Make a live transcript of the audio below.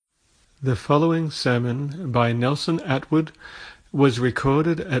The following sermon by Nelson Atwood was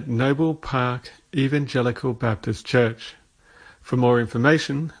recorded at Noble Park Evangelical Baptist Church. For more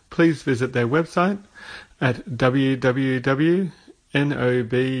information, please visit their website at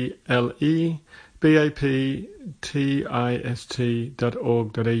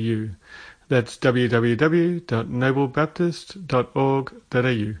www.noblebaptist.org.au. That's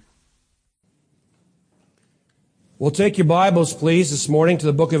www.noblebaptist.org.au. We'll take your Bibles, please, this morning to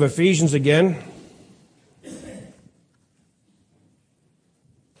the book of Ephesians again.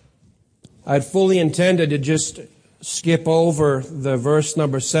 I'd fully intended to just skip over the verse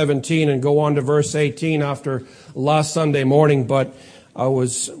number 17 and go on to verse 18 after last Sunday morning, but I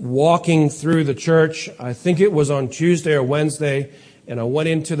was walking through the church, I think it was on Tuesday or Wednesday, and I went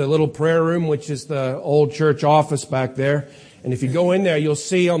into the little prayer room, which is the old church office back there. And if you go in there, you'll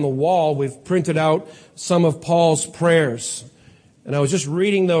see on the wall, we've printed out some of Paul's prayers. And I was just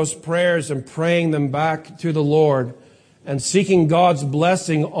reading those prayers and praying them back to the Lord and seeking God's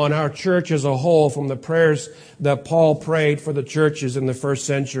blessing on our church as a whole from the prayers that Paul prayed for the churches in the first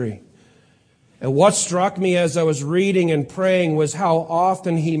century. And what struck me as I was reading and praying was how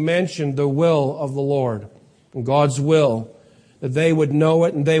often he mentioned the will of the Lord, God's will, that they would know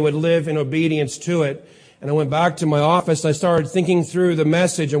it and they would live in obedience to it. And I went back to my office. I started thinking through the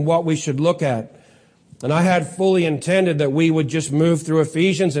message and what we should look at. And I had fully intended that we would just move through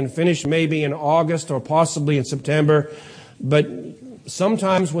Ephesians and finish maybe in August or possibly in September. But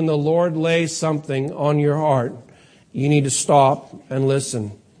sometimes when the Lord lays something on your heart, you need to stop and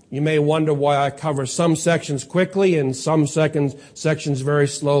listen. You may wonder why I cover some sections quickly and some sections very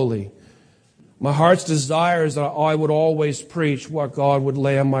slowly. My heart's desire is that I would always preach what God would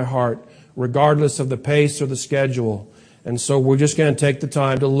lay on my heart, regardless of the pace or the schedule. And so we're just going to take the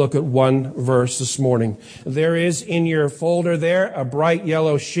time to look at one verse this morning. There is in your folder there a bright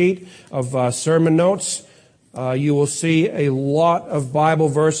yellow sheet of sermon notes. You will see a lot of Bible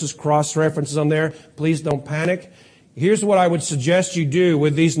verses, cross-references on there. Please don't panic. Here's what I would suggest you do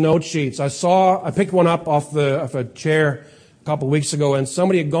with these note sheets. I picked one up off a chair a couple of weeks ago, and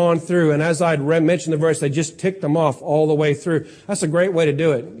somebody had gone through, and as I'd mentioned the verse, they just ticked them off all the way through. That's a great way to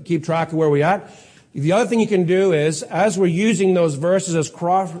do it. Keep track of where we're at. The other thing you can do is, as we're using those verses as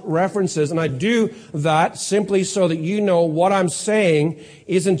cross-references, and I do that simply so that you know what I'm saying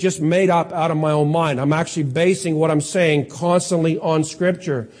isn't just made up out of my own mind. I'm actually basing what I'm saying constantly on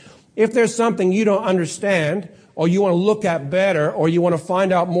Scripture. If there's something you don't understand, or you want to look at better, or you want to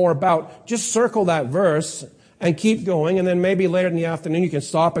find out more about, just circle that verse and keep going, and then maybe later in the afternoon you can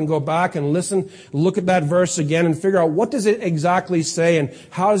stop and go back and listen, look at that verse again and figure out what does it exactly say and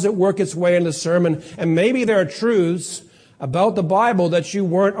how does it work its way in the sermon. And maybe there are truths about the Bible that you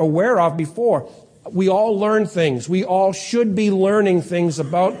weren't aware of before. We all learn things. We all should be learning things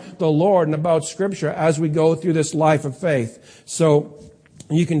about the Lord and about Scripture as we go through this life of faith. So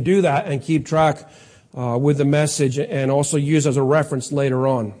you can do that and keep track with the message and also use as a reference later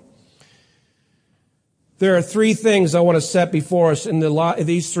on. There are three things I want to set before us in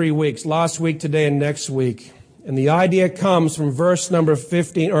these 3 weeks, last week, today, and next week. And the idea comes from verse number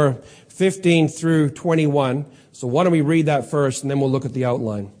 15 through 21. So why don't we read that first, and then we'll look at the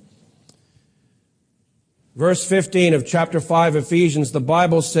outline. Verse 15 of chapter 5 Ephesians, the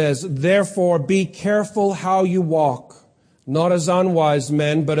Bible says, "Therefore be careful how you walk, not as unwise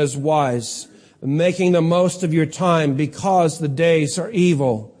men, but as wise, making the most of your time, because the days are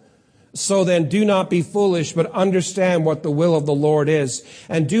evil. So then do not be foolish, but understand what the will of the Lord is.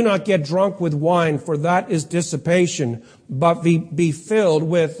 And do not get drunk with wine, for that is dissipation, but be filled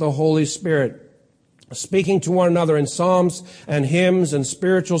with the Holy Spirit, speaking to one another in psalms and hymns and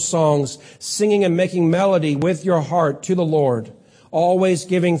spiritual songs, singing and making melody with your heart to the Lord, always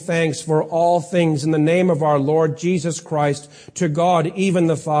giving thanks for all things in the name of our Lord Jesus Christ to God, even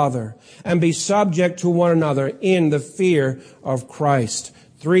the Father, and be subject to one another in the fear of Christ."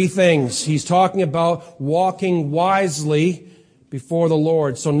 Three things. He's talking about walking wisely before the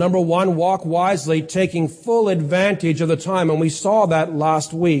Lord. So number one, walk wisely, taking full advantage of the time. And we saw that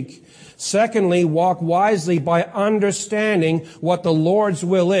last week. Secondly, walk wisely by understanding what the Lord's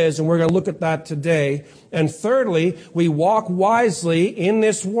will is. And we're going to look at that today. And thirdly, we walk wisely in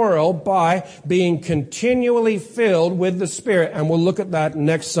this world by being continually filled with the Spirit. And we'll look at that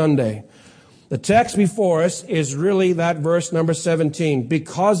next Sunday. The text before us is really that verse number 17.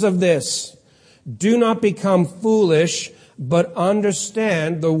 "Because of this, do not become foolish, but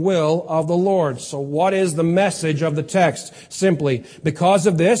understand the will of the Lord. So what is the message of the text? Simply, because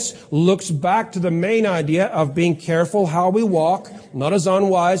of this, looks back to the main idea of being careful how we walk, not as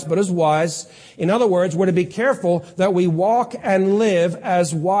unwise, but as wise. In other words, we're to be careful that we walk and live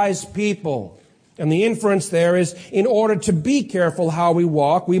as wise people. And the inference there is, in order to be careful how we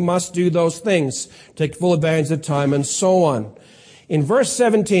walk, we must do those things, take full advantage of time, and so on. In verse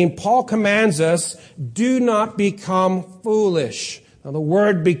 17, Paul commands us, do not become foolish. Now, the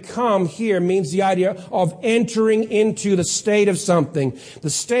word become here means the idea of entering into the state of something. The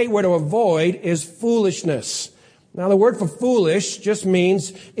state we're to avoid is foolishness. Now, the word for foolish just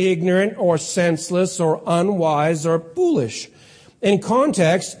means ignorant or senseless or unwise or foolish. In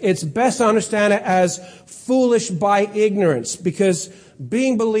context, it's best to understand it as foolish by ignorance, because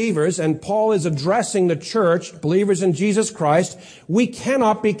being believers, and Paul is addressing the church, believers in Jesus Christ, we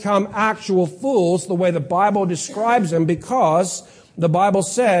cannot become actual fools the way the Bible describes them, because the Bible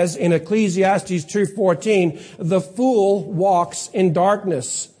says in Ecclesiastes 2:14, the fool walks in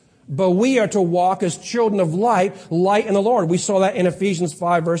darkness. But we are to walk as children of light in the Lord. We saw that in Ephesians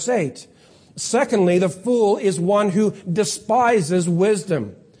 5 verse 8. Secondly, the fool is one who despises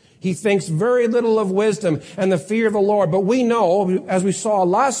wisdom. He thinks very little of wisdom and the fear of the Lord. But we know, as we saw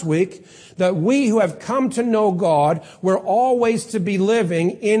last week, that we who have come to know God, we're always to be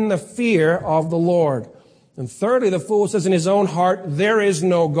living in the fear of the Lord. And thirdly, the fool says in his own heart, there is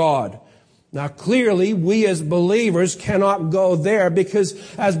no God. Now, clearly, we as believers cannot go there, because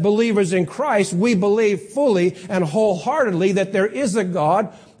as believers in Christ, we believe fully and wholeheartedly that there is a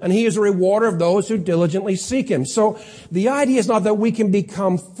God, and He is a rewarder of those who diligently seek Him. So the idea is not that we can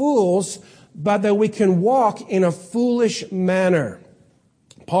become fools, but that we can walk in a foolish manner.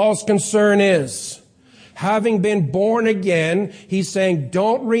 Paul's concern is, having been born again, he's saying,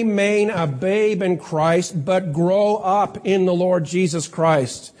 don't remain a babe in Christ, but grow up in the Lord Jesus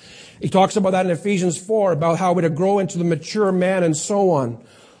Christ. He talks about that in Ephesians 4, about how we're to grow into the mature man and so on.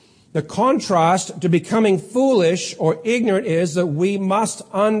 The contrast to becoming foolish or ignorant is that we must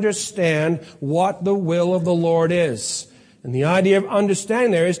understand what the will of the Lord is. And the idea of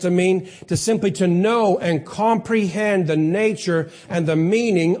understanding there is to mean to simply to know and comprehend the nature and the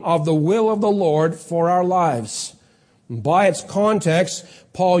meaning of the will of the Lord for our lives. And by its context,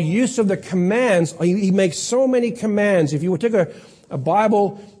 Paul's use of the commands, he makes so many commands. If you would take a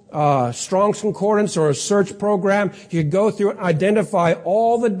Bible Strong's Concordance or a search program, you could go through and identify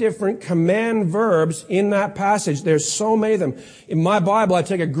all the different command verbs in that passage. There's so many of them. In my Bible, I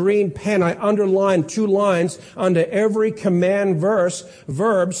take a green pen, I underline 2 lines under every command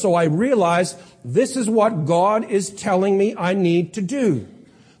verb, so I realize this is what God is telling me I need to do.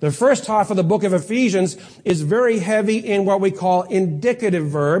 The first half of the book of Ephesians is very heavy in what we call indicative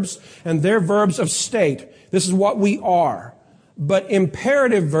verbs, and they're verbs of state. This is what we are. But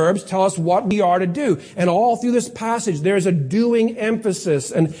imperative verbs tell us what we are to do. And all through this passage, there's a doing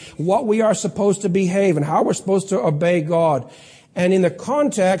emphasis and what we are supposed to behave and how we're supposed to obey God. And in the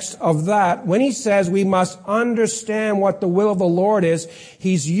context of that, when he says we must understand what the will of the Lord is,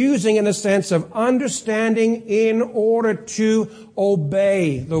 he's using in the sense of understanding in order to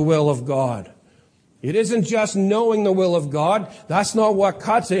obey the will of God. It isn't just knowing the will of God. That's not what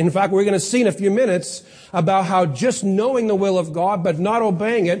cuts it. In fact, we're going to see in a few minutes about how just knowing the will of God but not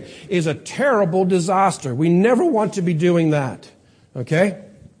obeying it is a terrible disaster. We never want to be doing that. Okay?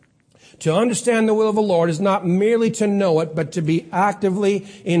 To understand the will of the Lord is not merely to know it, but to be actively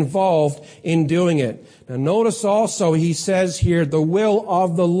involved in doing it. Now notice also he says here, the will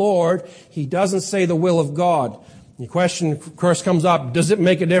of the Lord. He doesn't say the will of God. The question, of course, comes up, does it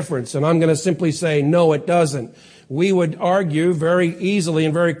make a difference? And I'm going to simply say, no, it doesn't. We would argue very easily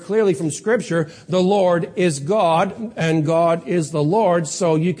and very clearly from Scripture, the Lord is God and God is the Lord.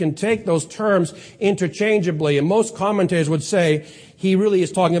 So you can take those terms interchangeably. And most commentators would say he really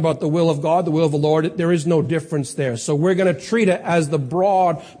is talking about the will of God, the will of the Lord. There is no difference there. So we're going to treat it as the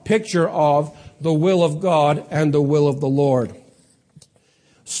broad picture of the will of God and the will of the Lord.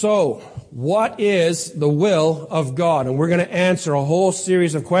 So, what is the will of God? And we're going to answer a whole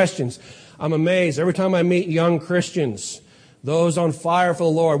series of questions. I'm amazed. Every time I meet young Christians, those on fire for the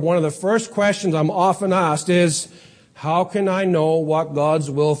Lord, one of the first questions I'm often asked is, how can I know what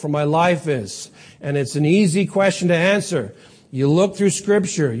God's will for my life is? And it's an easy question to answer. You look through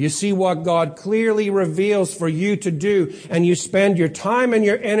Scripture, you see what God clearly reveals for you to do, and you spend your time and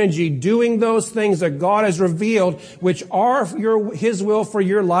your energy doing those things that God has revealed, which are His will for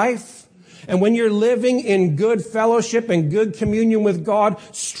your life. And when you're living in good fellowship and good communion with God,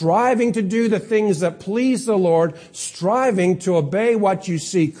 striving to do the things that please the Lord, striving to obey what you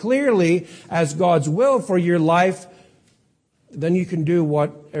see clearly as God's will for your life, then you can do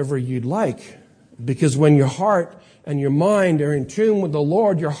whatever you'd like. Because when your heart and your mind are in tune with the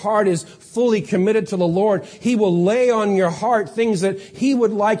Lord, your heart is fully committed to the Lord, He will lay on your heart things that He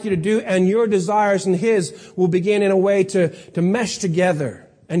would like you to do, and your desires and His will begin in a way to mesh together.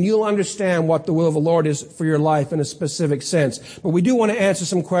 And you'll understand what the will of the Lord is for your life in a specific sense. But we do want to answer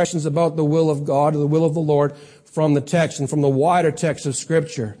some questions about the will of God or the will of the Lord from the text and from the wider text of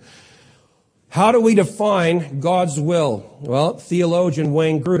Scripture. How do we define God's will? Well, theologian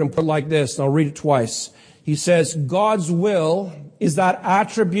Wayne Grudem put it like this, and I'll read it twice. He says, God's will is that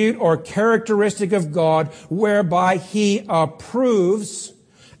attribute or characteristic of God whereby He approves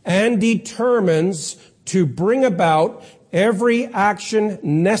and determines to bring about every action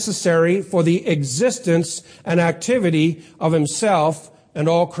necessary for the existence and activity of Himself and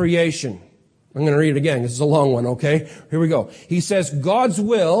all creation. I'm going to read it again. This is a long one, okay? Here we go. He says, God's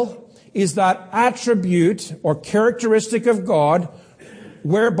will is that attribute or characteristic of God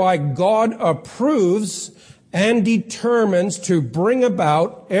whereby God approves and determines to bring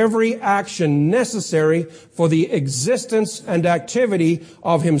about every action necessary for the existence and activity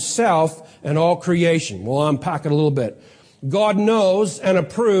of Himself and all creation. We'll unpack it a little bit. God knows and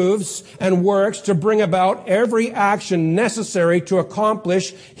approves and works to bring about every action necessary to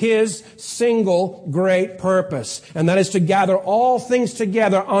accomplish His single great purpose. And that is to gather all things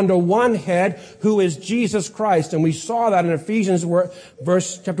together under one head, who is Jesus Christ. And we saw that in Ephesians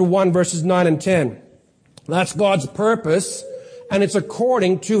chapter 1, verses 9 and 10. That's God's purpose, and it's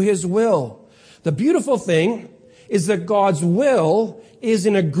according to His will. The beautiful thing is that God's will is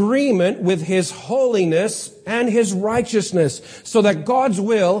in agreement with His holiness and His righteousness, so that God's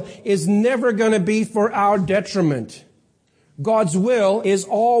will is never going to be for our detriment. God's will is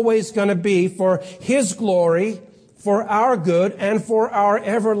always going to be for His glory, for our good, and for our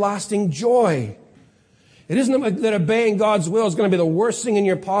everlasting joy. It isn't that obeying God's will is going to be the worst thing in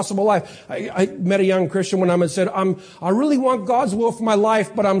your possible life. I met a young Christian one time and said, I really want God's will for my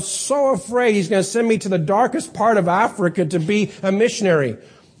life, but I'm so afraid He's going to send me to the darkest part of Africa to be a missionary.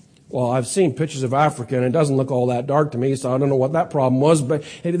 Well, I've seen pictures of Africa, and it doesn't look all that dark to me, so I don't know what that problem was, but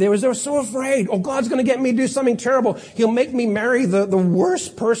they were so afraid. Oh, God's going to get me to do something terrible. He'll make me marry the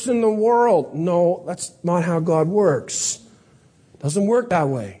worst person in the world. No, that's not how God works. It doesn't work that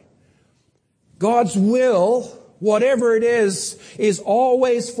way. God's will, whatever it is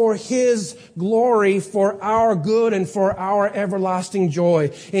always for His glory, for our good, and for our everlasting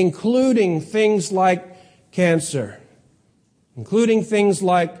joy, including things like cancer, including things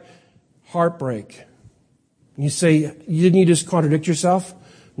like heartbreak. You say, didn't you just contradict yourself?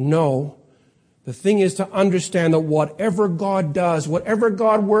 No. The thing is to understand that whatever God does, whatever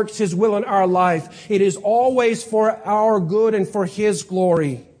God works His will in our life, it is always for our good and for His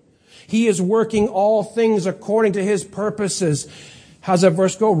glory. He is working all things according to His purposes. How's that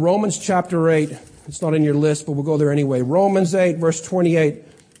verse go? Romans chapter 8. It's not in your list, but we'll go there anyway. Romans 8, verse 28.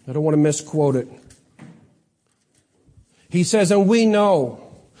 I don't want to misquote it. He says, and we know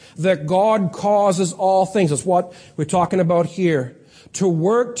that God causes all things. That's what we're talking about here. To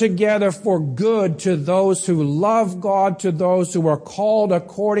work together for good to those who love God, to those who are called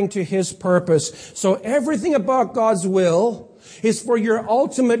according to His purpose. So everything about God's will is for your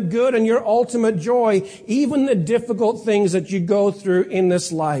ultimate good and your ultimate joy, even the difficult things that you go through in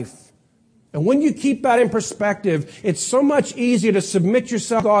this life. And when you keep that in perspective, it's so much easier to submit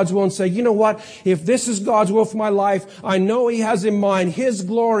yourself to God's will and say, you know what? If this is God's will for my life, I know He has in mind His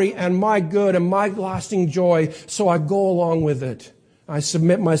glory and my good and my lasting joy, so I go along with it. I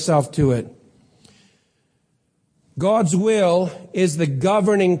submit myself to it. God's will is the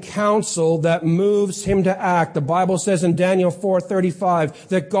governing counsel that moves Him to act. The Bible says in Daniel 4:35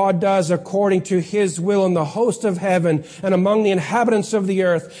 that God does according to His will in the host of heaven and among the inhabitants of the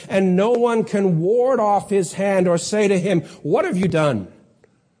earth, and no one can ward off His hand or say to Him, what have you done?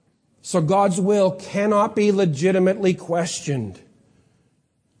 So God's will cannot be legitimately questioned.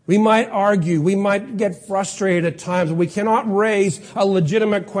 We might argue, we might get frustrated at times, but we cannot raise a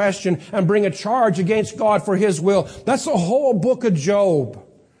legitimate question and bring a charge against God for His will. That's the whole book of Job.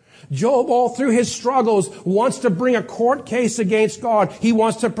 Job, all through his struggles, wants to bring a court case against God. He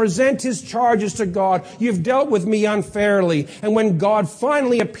wants to present his charges to God. You've dealt with me unfairly. And when God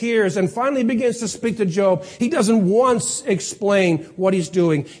finally appears and finally begins to speak to Job, He doesn't once explain what He's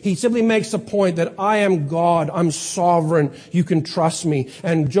doing. He simply makes the point that I am God. I'm sovereign. You can trust me.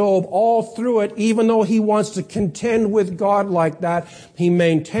 And Job, all through it, even though he wants to contend with God like that, he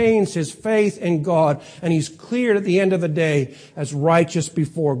maintains his faith in God. And he's cleared at the end of the day as righteous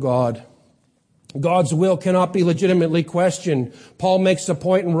before God. God's will cannot be legitimately questioned. Paul makes the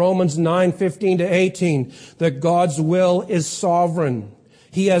point in Romans 9:15-18 that God's will is sovereign.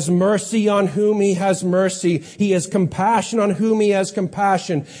 He has mercy on whom he has mercy. He has compassion on whom he has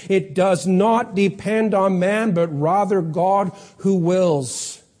compassion. It does not depend on man, but rather God who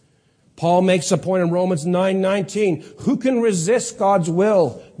wills. Paul makes a point in Romans 9:19. Who can resist God's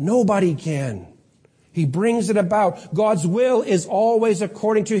will? Nobody can. He brings it about. God's will is always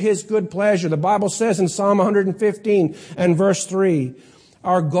according to his good pleasure. The Bible says in Psalm 115 and verse 3,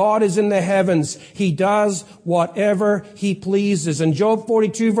 our God is in the heavens. He does whatever he pleases. In Job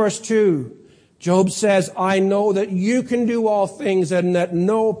 42 verse 2, Job says, I know that you can do all things and that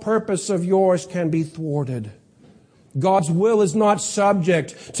no purpose of yours can be thwarted. God's will is not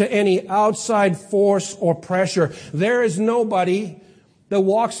subject to any outside force or pressure. There is nobody that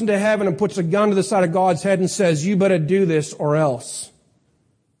walks into heaven and puts a gun to the side of God's head and says, you better do this or else.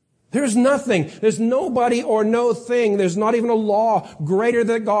 There's nothing. There's nobody or no thing. There's not even a law greater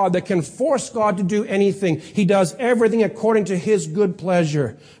than God that can force God to do anything. He does everything according to his good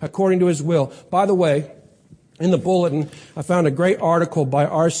pleasure, according to his will. By the way, in the bulletin, I found a great article by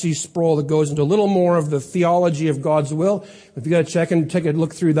R.C. Sproul that goes into a little more of the theology of God's will. If you got to check and take a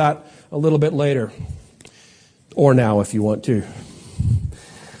look through that a little bit later. Or now if you want to.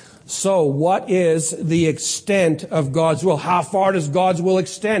 So what is the extent of God's will? How far does God's will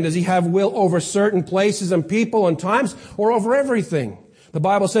extend? Does he have will over certain places and people and times or over everything? The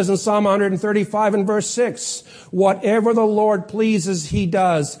Bible says in Psalm 135 and verse 6, whatever the Lord pleases, he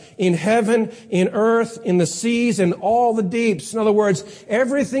does in heaven, in earth, in the seas, in all the deeps. In other words,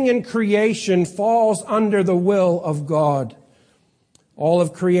 everything in creation falls under the will of God. All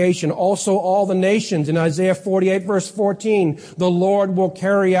of creation, also all the nations. In Isaiah 48 verse 14, the Lord will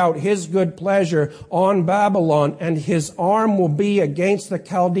carry out his good pleasure on Babylon, and his arm will be against the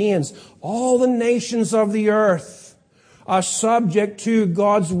Chaldeans. All the nations of the earth are subject to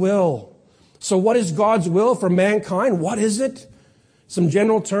God's will. So what is God's will for mankind? What is it? Some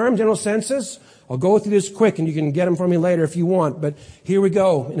general terms, general senses. I'll go through this quick and you can get them from me later if you want. But here we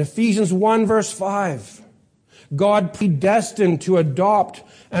go. In Ephesians 1 verse 5. God predestined to adopt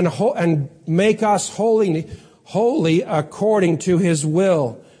and make us holy according to his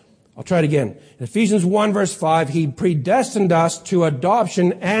will. I'll try it again. In Ephesians 1 verse 5, he predestined us to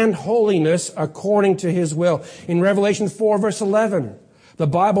adoption and holiness according to his will. In Revelation 4 verse 11, the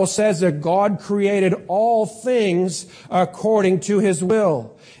Bible says that God created all things according to his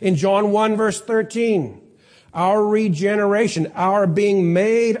will. In John 1 verse 13, our regeneration, our being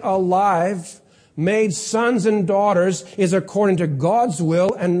made alive, made sons and daughters, is according to God's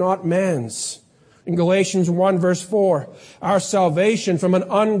will and not man's. In Galatians 1 verse 4, our salvation from an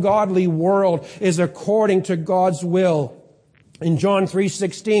ungodly world is according to God's will. In John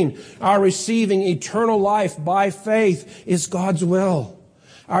 3:16, our receiving eternal life by faith is God's will.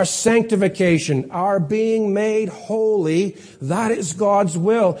 Our sanctification, our being made holy, that is God's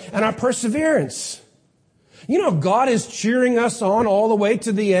will. And our perseverance. You know, God is cheering us on all the way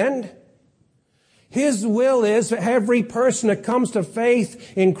to the end. His will is that every person that comes to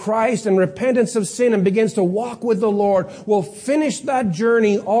faith in Christ and repentance of sin and begins to walk with the Lord will finish that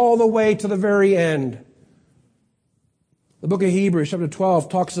journey all the way to the very end. The book of Hebrews, chapter 12,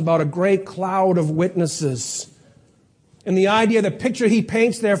 talks about a great cloud of witnesses. And the idea, the picture he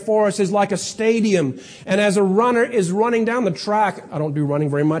paints there for us is like a stadium. And as a runner is running down the track, I don't do running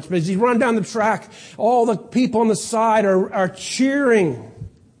very much, but as he runs down the track, all the people on the side are cheering.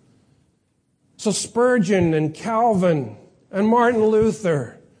 So Spurgeon and Calvin and Martin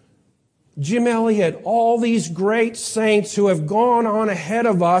Luther, Jim Elliot, all these great saints who have gone on ahead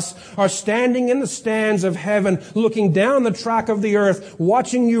of us are standing in the stands of heaven, looking down the track of the earth,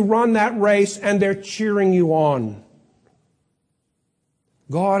 watching you run that race, and they're cheering you on.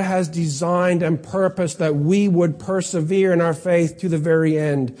 God has designed and purposed that we would persevere in our faith to the very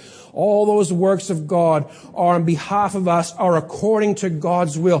end. All those works of God are on behalf of us, are according to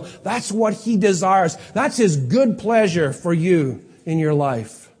God's will. That's what he desires. That's his good pleasure for you in your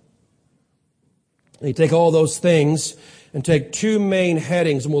life. And you take all those things and take two main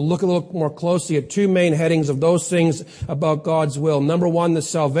headings, and we'll look a little more closely at two main headings of those things about God's will. Number one, the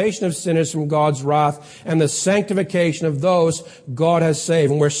salvation of sinners from God's wrath, and the sanctification of those God has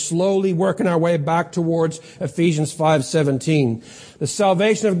saved. And we're slowly working our way back towards Ephesians 5:17. The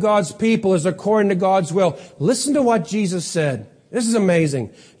salvation of God's people is according to God's will. Listen to what Jesus said. This is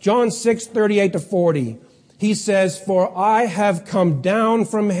amazing. John 6:38-40. He says, for I have come down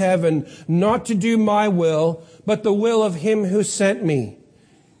from heaven not to do my will, but the will of him who sent me.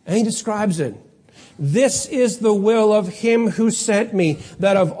 And he describes it. This is the will of him who sent me,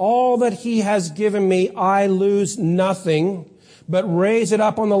 that of all that he has given me, I lose nothing, but raise it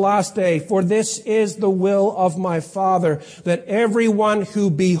up on the last day. For this is the will of my Father, that everyone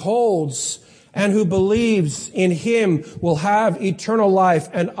who beholds and who believes in him will have eternal life,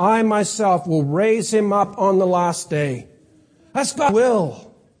 and I myself will raise him up on the last day. That's God's will.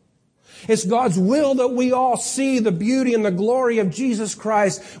 It's God's will that we all see the beauty and the glory of Jesus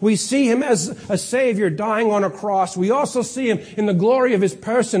Christ. We see him as a Savior dying on a cross. We also see him in the glory of his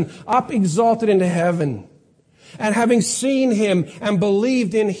person, up exalted into heaven. And having seen him and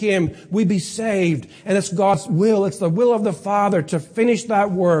believed in him, we be saved. And it's God's will. It's the will of the Father to finish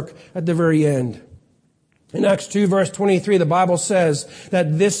that work at the very end. In Acts 2 verse 23, the Bible says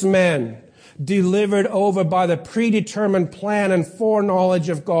that this man, delivered over by the predetermined plan and foreknowledge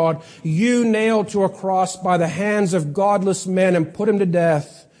of God, you nailed to a cross by the hands of godless men and put him to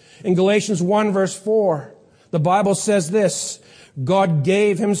death. In Galatians 1 verse 4, the Bible says this, God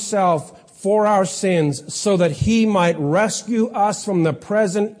gave himself for our sins so that he might rescue us from the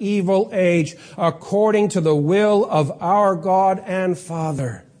present evil age according to the will of our God and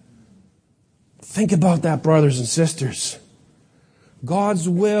Father. Think about that, brothers and sisters. God's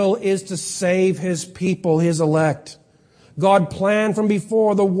will is to save his people, his elect. God planned from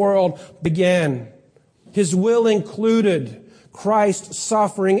before the world began. His will included Christ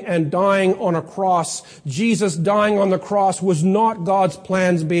suffering and dying on a cross. Jesus dying on the cross was not God's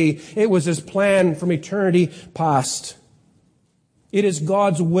plan B. It was his plan from eternity past. It is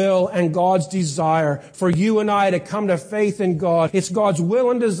God's will and God's desire for you and I to come to faith in God. It's God's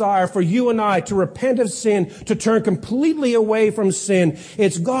will and desire for you and I to repent of sin, to turn completely away from sin.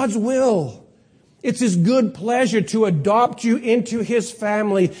 It's God's will. It's his good pleasure to adopt you into his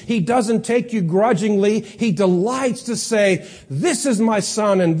family. He doesn't take you grudgingly. He delights to say, this is my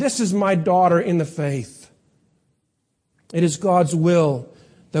son and this is my daughter in the faith. It is God's will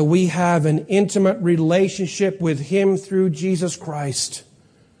that we have an intimate relationship with him through Jesus Christ.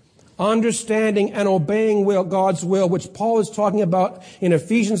 Understanding and obeying God's will, which Paul is talking about in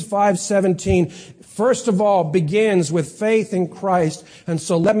Ephesians 5:17, first of all begins with faith in Christ. And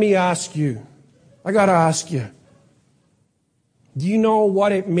so let me ask you, I got to ask you, do you know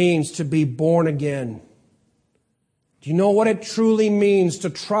what it means to be born again? Do you know what it truly means to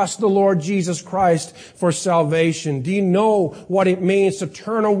trust the Lord Jesus Christ for salvation? Do you know what it means to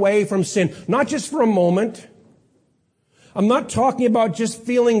turn away from sin? Not just for a moment. I'm not talking about just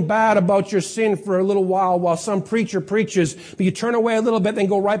feeling bad about your sin for a little while some preacher preaches, but you turn away a little bit, then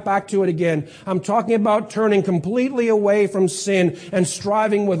go right back to it again. I'm talking about turning completely away from sin and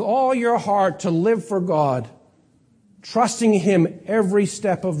striving with all your heart to live for God, trusting him every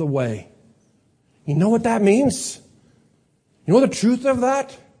step of the way. You know what that means? You know the truth of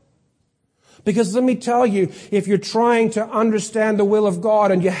that? Because let me tell you, if you're trying to understand the will of God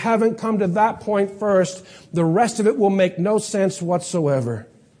and you haven't come to that point first, the rest of it will make no sense whatsoever.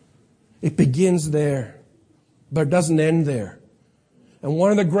 It begins there, but it doesn't end there. And one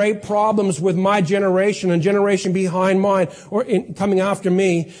of the great problems with my generation and generation behind mine, or coming after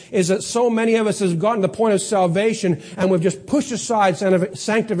me, is that so many of us have gotten to the point of salvation and we've just pushed aside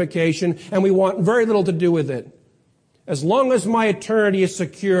sanctification and we want very little to do with it. As long as my eternity is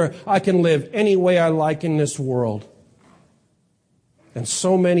secure, I can live any way I like in this world. And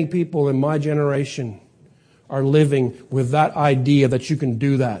so many people in my generation are living with that idea that you can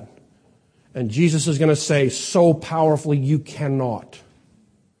do that. And Jesus is going to say so powerfully, you cannot.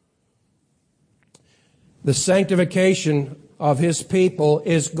 The sanctification of his people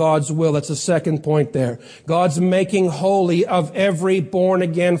is God's will. That's the second point there. God's making holy of every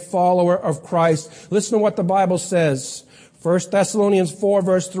born-again follower of Christ. Listen to what the Bible says. 1 Thessalonians 4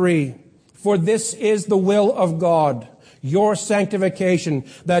 verse 3. For this is the will of God, your sanctification,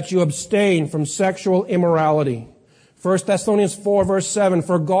 that you abstain from sexual immorality. 1 Thessalonians 4 verse 7.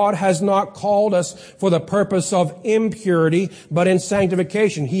 For God has not called us for the purpose of impurity, but in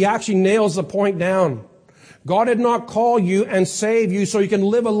sanctification. He actually nails the point down. God did not call you and save you so you can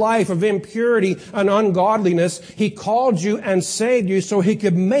live a life of impurity and ungodliness. He called you and saved you so he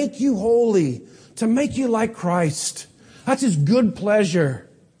could make you holy, to make you like Christ. That's his good pleasure.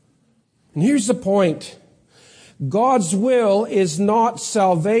 And here's the point. God's will is not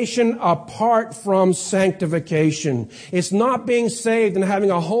salvation apart from sanctification. It's not being saved and having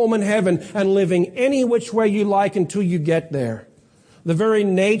a home in heaven and living any which way you like until you get there. The very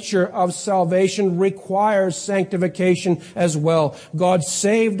nature of salvation requires sanctification as well. God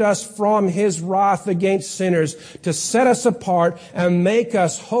saved us from His wrath against sinners to set us apart and make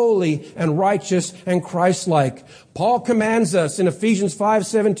us holy and righteous and Christ-like. Paul commands us in Ephesians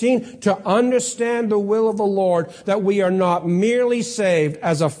 5:17 to understand the will of the Lord, that we are not merely saved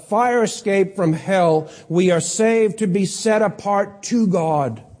as a fire escape from hell. We are saved to be set apart to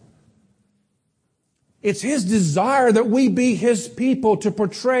God. It's His desire that we be His people, to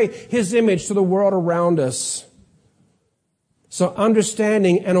portray His image to the world around us. So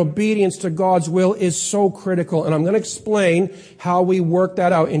understanding and obedience to God's will is so critical. And I'm going to explain how we work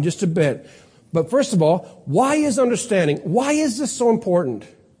that out in just a bit. But first of all, why is understanding? Why is this so important?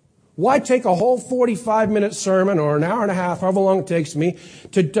 Why take a whole 45-minute sermon or an hour and a half, however long it takes me,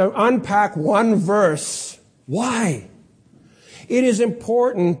 to unpack one verse? Why? It is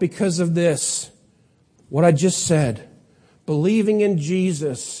important because of this. What I just said, believing in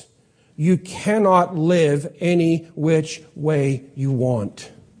Jesus, you cannot live any which way you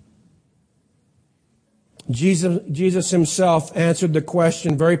want. Jesus Himself answered the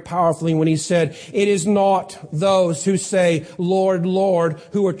question very powerfully when He said, "It is not those who say, 'Lord, Lord,'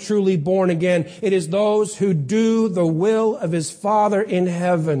 who are truly born again. It is those who do the will of His Father in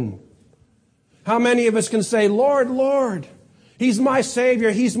heaven." How many of us can say, "Lord, Lord, He's my Savior.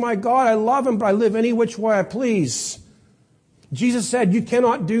 He's my God. I love Him, but I live any which way I please"? Jesus said, you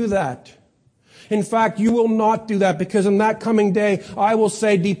cannot do that. In fact, you will not do that, because in that coming day, I will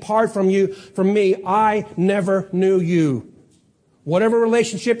say, "Depart from me. I never knew you." Whatever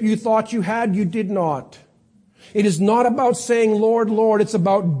relationship you thought you had, you did not. It is not about saying, "Lord, Lord." It's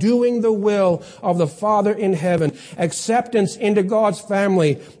about doing the will of the Father in heaven. Acceptance into God's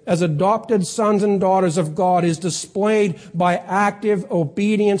family as adopted sons and daughters of God is displayed by active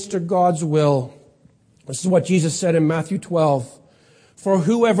obedience to God's will. This is what Jesus said in Matthew 12. "For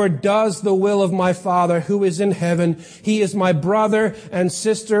whoever does the will of my Father who is in heaven, he is my brother and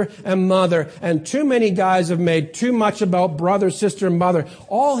sister and mother." And too many guys have made too much about brother, sister, and mother.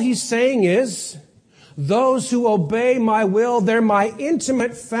 All He's saying is, those who obey my will, they're my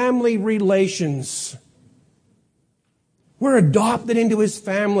intimate family relations. We're adopted into His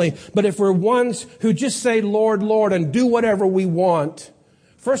family. But if we're ones who just say, "Lord, Lord," and do whatever we want,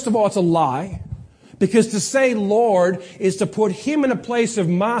 first of all, it's a lie. Because to say Lord is to put Him in a place of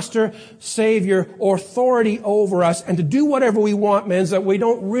master, savior, or authority over us. And to do whatever we want means that we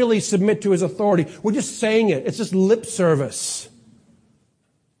don't really submit to His authority. We're just saying it. It's just lip service.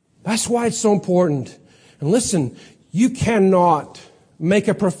 That's why it's so important. And listen, you cannot make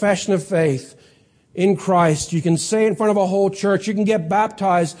a profession of faith in Christ. You can say in front of a whole church, you can get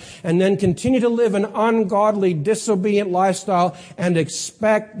baptized, and then continue to live an ungodly, disobedient lifestyle and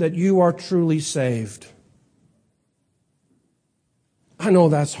expect that you are truly saved. I know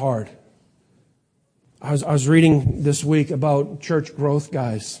that's hard. I was reading this week about church growth,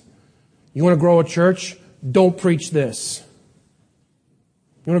 guys. You want to grow a church? Don't preach this.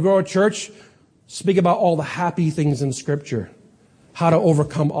 You want to grow a church? Speak about all the happy things in Scripture. How to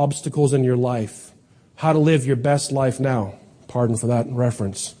overcome obstacles in your life. How to live your best life now. Pardon for that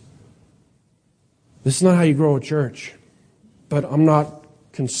reference. This is not how you grow a church. But I'm not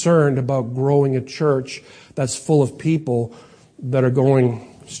concerned about growing a church that's full of people that are going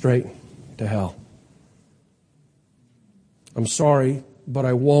straight to hell. I'm sorry, but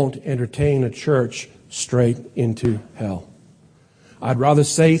I won't entertain a church straight into hell. I'd rather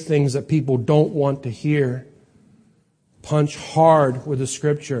say things that people don't want to hear, punch hard with the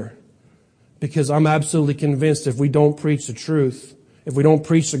Scripture, because I'm absolutely convinced if we don't preach the truth, if we don't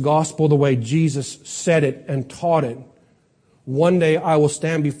preach the gospel the way Jesus said it and taught it, one day I will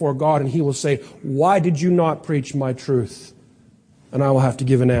stand before God and He will say, "Why did you not preach my truth?" And I will have to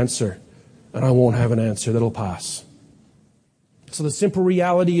give an answer, and I won't have an answer that'll pass. So the simple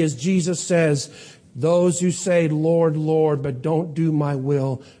reality is Jesus says, those who say, "Lord, Lord," but don't do my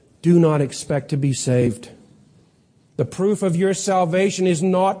will, do not expect to be saved. The proof of your salvation is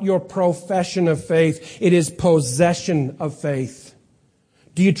not your profession of faith. It is possession of faith.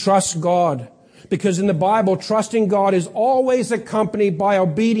 Do you trust God? Because in the Bible, trusting God is always accompanied by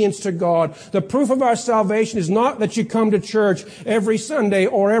obedience to God. The proof of our salvation is not that you come to church every Sunday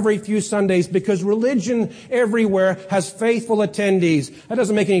or every few Sundays, because religion everywhere has faithful attendees. That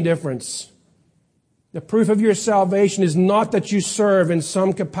doesn't make any difference. The proof of your salvation is not that you serve in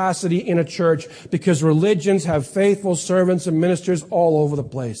some capacity in a church, because religions have faithful servants and ministers all over the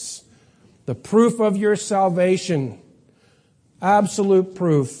place. The proof of your salvation, absolute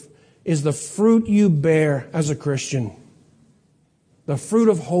proof, is the fruit you bear as a Christian. The fruit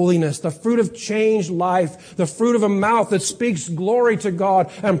of holiness, the fruit of changed life, the fruit of a mouth that speaks glory to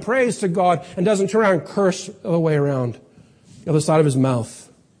God and praise to God and doesn't turn around and curse the way around the other side of his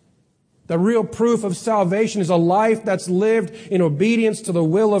mouth. The real proof of salvation is a life that's lived in obedience to the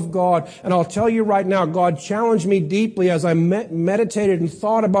will of God. And I'll tell you right now, God challenged me deeply as I meditated and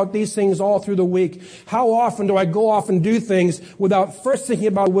thought about these things all through the week. How often do I go off and do things without first thinking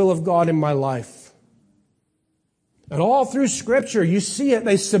about the will of God in my life? And all through Scripture, you see it.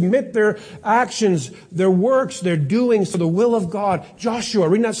 They submit their actions, their works, their doings to the will of God. Joshua,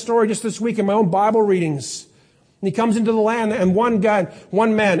 reading that story just this week in my own Bible readings. And he comes into the land, and one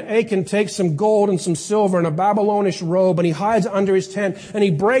man, Achan, takes some gold and some silver and a Babylonish robe, and he hides under his tent, and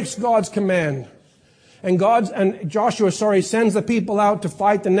he breaks God's command. And Joshua sends the people out to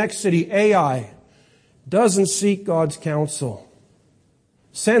fight the next city, Ai. Doesn't seek God's counsel.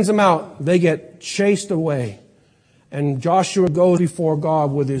 Sends them out. They get chased away. And Joshua goes before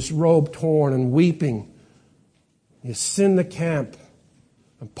God with his robe torn and weeping. He sinned the camp.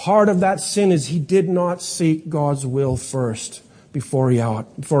 And part of that sin is he did not seek God's will first before he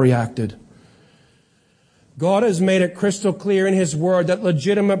acted. God has made it crystal clear in His Word that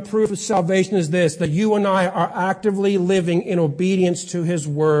legitimate proof of salvation is this, that you and I are actively living in obedience to His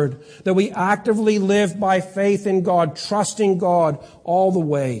Word, that we actively live by faith in God, trusting God all the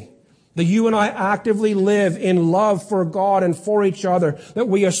way. That you and I actively live in love for God and for each other, that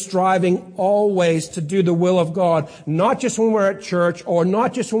we are striving always to do the will of God, not just when we're at church or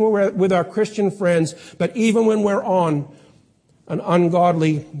not just when we're with our Christian friends, but even when we're on an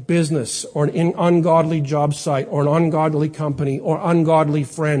ungodly business or an ungodly job site or an ungodly company or ungodly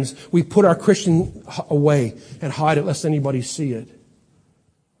friends. We put our Christian away and hide it lest anybody see it.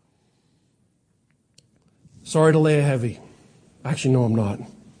 Sorry to lay it heavy. Actually, no, I'm not.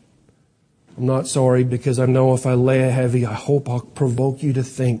 I'm not sorry because I know if I lay it heavy, I hope I'll provoke you to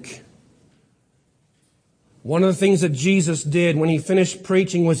think. One of the things that Jesus did when He finished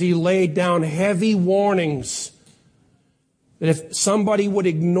preaching was He laid down heavy warnings that if somebody would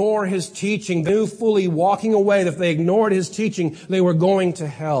ignore His teaching, they knew fully walking away that if they ignored His teaching, they were going to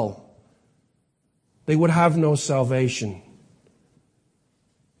hell. They would have no salvation.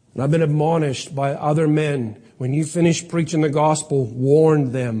 And I've been admonished by other men, when you finish preaching the gospel,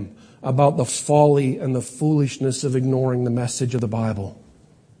 warn them about the folly and the foolishness of ignoring the message of the Bible.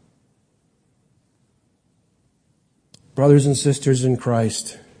 Brothers and sisters in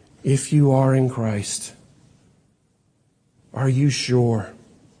Christ, if you are in Christ, are you sure?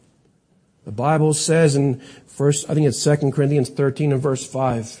 The Bible says in 2 Corinthians 13 and verse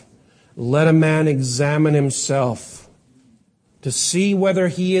 5, let a man examine himself to see whether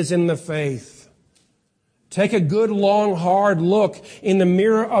he is in the faith. Take a good, long, hard look in the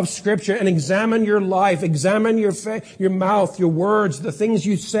mirror of Scripture and examine your life. Examine your mouth, your words, the things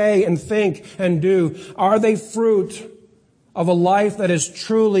you say and think and do. Are they fruit of a life that has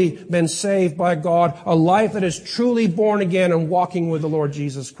truly been saved by God? A life that is truly born again and walking with the Lord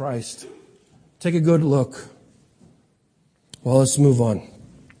Jesus Christ? Take a good look. Well, let's move on.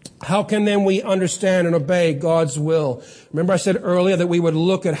 How can then we understand and obey God's will? Remember I said earlier that we would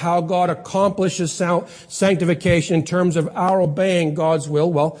look at how God accomplishes sanctification in terms of our obeying God's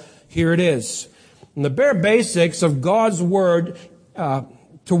will. Well, here it is. And the bare basics of God's Word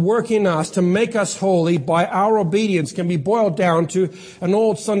to work in us, to make us holy by our obedience can be boiled down to an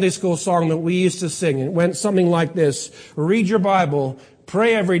old Sunday school song that we used to sing. It went something like this. Read your Bible,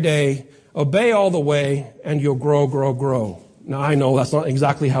 pray every day, obey all the way, and you'll grow, grow, grow. Now, I know that's not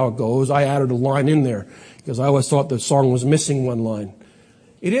exactly how it goes. I added a line in there because I always thought the song was missing one line.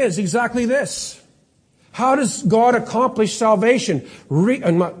 It is exactly this. How does God accomplish salvation?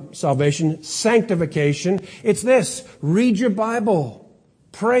 Not salvation, sanctification. It's this. Read your Bible.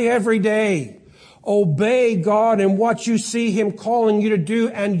 Pray every day. Obey God in what you see Him calling you to do,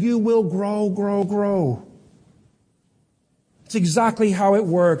 and you will grow, grow, grow. It's exactly how it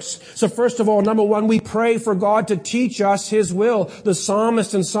works. So first of all, number one, we pray for God to teach us His will. The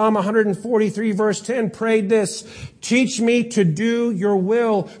psalmist in Psalm 143 verse 10 prayed this, teach me to do your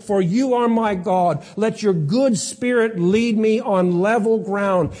will, for you are my God. Let your good spirit lead me on level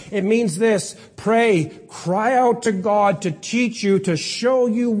ground. It means this, pray, cry out to God to teach you, to show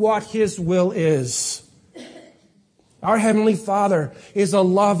you what His will is. Our Heavenly Father is a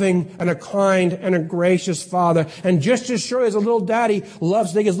loving and a kind and a gracious Father. And just as sure as a little daddy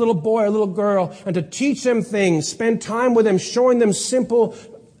loves to take his little boy or little girl and to teach them things, spend time with them, showing them simple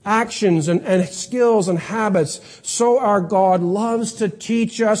actions and skills and habits, so our God loves to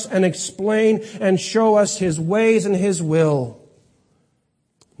teach us and explain and show us His ways and His will.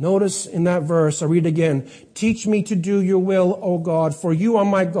 Notice in that verse, I read again, teach me to do your will, O God, for you are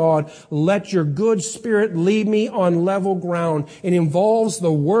my God. Let your good Spirit lead me on level ground. It involves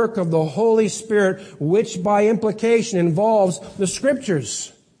the work of the Holy Spirit, which by implication involves the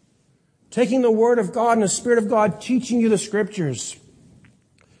Scriptures. Taking the Word of God and the Spirit of God teaching you the Scriptures.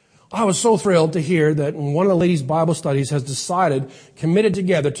 I was so thrilled to hear that one of the ladies' Bible studies has decided, committed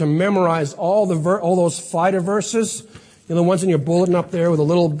together to memorize all those fighter verses. You know, the ones in your bulletin up there with a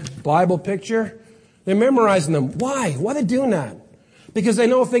little Bible picture. They're memorizing them. Why? Why are they doing that? Because they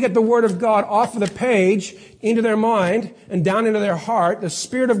know if they get the Word of God off of the page into their mind and down into their heart, the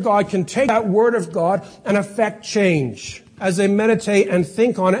Spirit of God can take that Word of God and affect change as they meditate and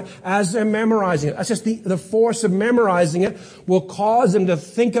think on it as they're memorizing it. That's just the force of memorizing it will cause them to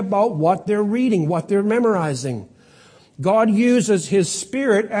think about what they're reading, what they're memorizing. God uses His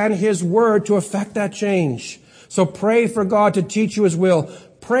Spirit and His Word to affect that change. So pray for God to teach you His will.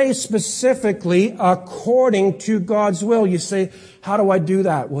 Pray specifically according to God's will. You say, how do I do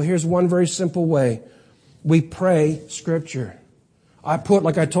that? Well, here's one very simple way. We pray Scripture. I put,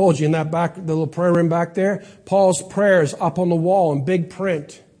 like I told you, in that back, the little prayer room back there, Paul's prayers up on the wall in big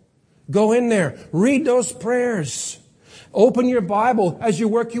print. Go in there. Read those prayers. Open your Bible as you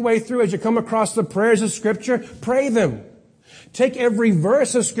work your way through, as you come across the prayers of Scripture, pray them. Take every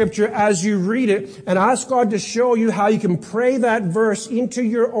verse of Scripture as you read it and ask God to show you how you can pray that verse into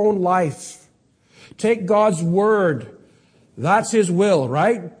your own life. Take God's Word. That's His will,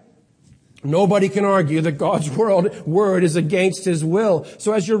 right? Nobody can argue that God's Word is against His will.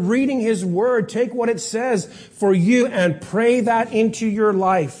 So as you're reading His Word, take what it says for you and pray that into your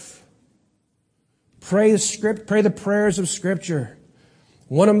life. Pray the prayers of Scripture.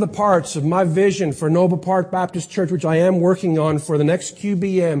 One of the parts of my vision for Noble Park Baptist Church, which I am working on for the next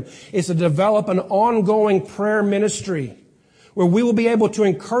QBM, is to develop an ongoing prayer ministry where we will be able to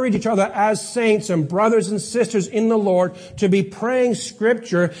encourage each other as saints and brothers and sisters in the Lord to be praying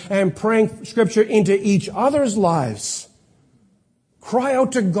Scripture and praying Scripture into each other's lives. Cry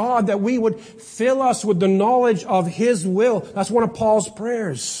out to God that we would fill us with the knowledge of His will. That's one of Paul's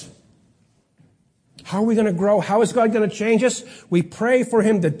prayers. How are we going to grow? How is God going to change us? We pray for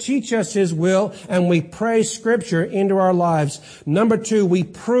Him to teach us His will, and we pray Scripture into our lives. Number 2, we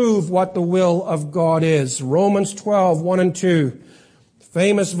prove what the will of God is. Romans 12, 1 and 2.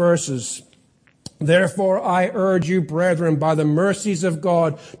 Famous verses. Therefore, I urge you, brethren, by the mercies of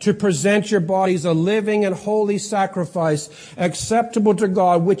God, to present your bodies a living and holy sacrifice, acceptable to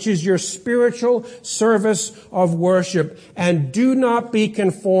God, which is your spiritual service of worship. And do not be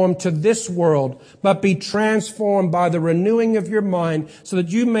conformed to this world, but be transformed by the renewing of your mind, so that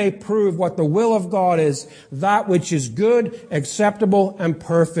you may prove what the will of God is, that which is good, acceptable, and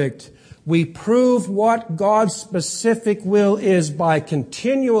perfect. We prove what God's specific will is by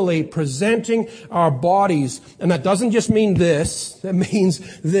continually presenting our bodies. And that doesn't just mean this. That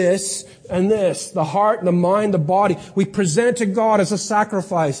means this and this. The heart, the mind, the body. We present to God as a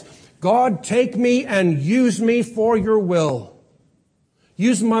sacrifice. God, take me and use me for your will.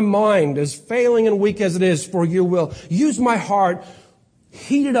 Use my mind, as failing and weak as it is, for your will. Use my heart,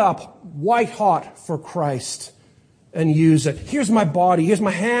 heat it up, white hot for Christ. And use it. Here's my body. Here's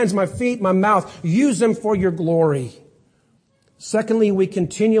my hands, my feet, my mouth. Use them for your glory. Secondly, we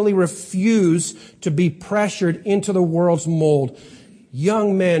continually refuse to be pressured into the world's mold.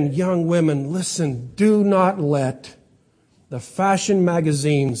 Young men, young women, listen, do not let the fashion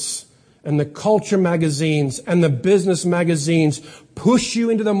magazines and the culture magazines and the business magazines push you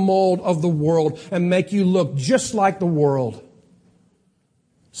into the mold of the world and make you look just like the world.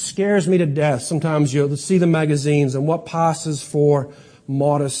 Scares me to death. Sometimes you'll see the magazines and what passes for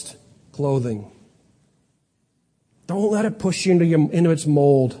modest clothing. Don't let it push you into its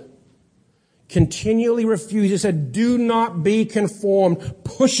mold. Continually refuse. He said, do not be conformed.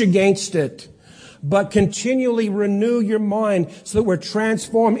 Push against it. But continually renew your mind so that we're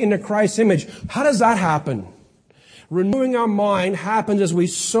transformed into Christ's image. How does that happen? Renewing our mind happens as we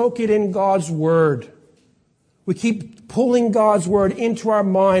soak it in God's Word. We keep pulling God's Word into our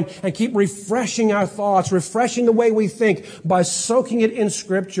mind and keep refreshing our thoughts, refreshing the way we think by soaking it in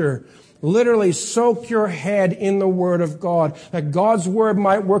Scripture. Literally soak your head in the Word of God, that God's Word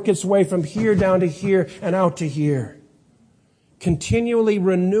might work its way from here down to here and out to here. Continually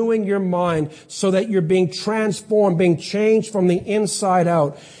renewing your mind so that you're being transformed, being changed from the inside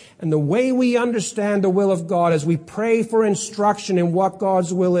out. And the way we understand the will of God is we pray for instruction in what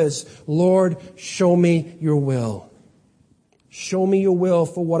God's will is. Lord, show me your will. Show me your will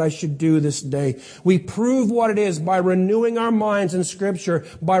for what I should do this day. We prove what it is by renewing our minds in Scripture,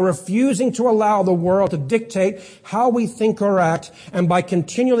 by refusing to allow the world to dictate how we think or act, and by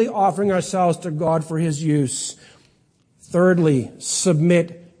continually offering ourselves to God for His use. Thirdly,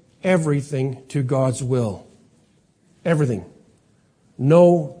 submit everything to God's will. Everything.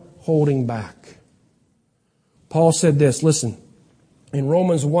 No holding back. Paul said this, listen. In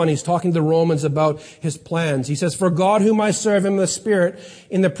Romans 1, he's talking to the Romans about his plans. He says, "For God whom I serve in the Spirit,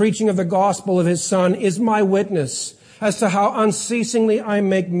 in the preaching of the gospel of His Son, is my witness as to how unceasingly I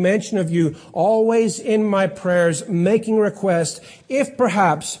make mention of you, always in my prayers, making request, if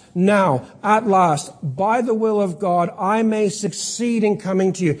perhaps now, at last, by the will of God, I may succeed in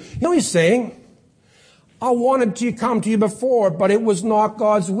coming to you." You know what he's saying? I wanted to come to you before, but it was not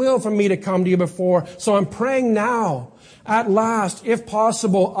God's will for me to come to you before, so I'm praying now. At last, if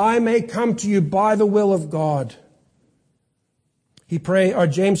possible, I may come to you by the will of God.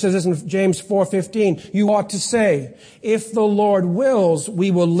 James says this in James 4:15. You ought to say, if the Lord wills,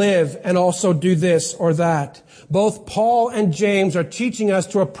 we will live and also do this or that. Both Paul and James are teaching us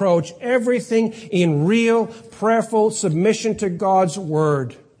to approach everything in real, prayerful submission to God's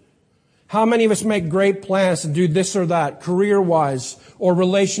Word. How many of us make great plans to do this or that, career-wise, or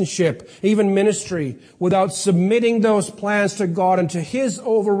relationship, even ministry, without submitting those plans to God and to His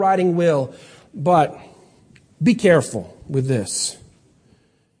overriding will? But be careful with this.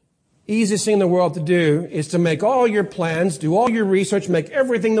 Easiest thing in the world to do is to make all your plans, do all your research, make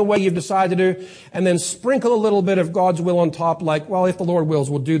everything the way you've decided to do, and then sprinkle a little bit of God's will on top, like, well, if the Lord wills,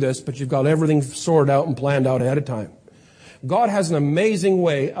 we'll do this, but you've got everything sorted out and planned out ahead of time. God has an amazing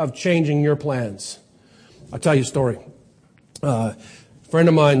way of changing your plans. I'll tell you a story. A friend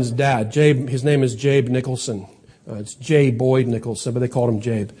of mine's dad, Jabe, his name is Jabe Nicholson. It's J. Boyd Nicholson, but they called him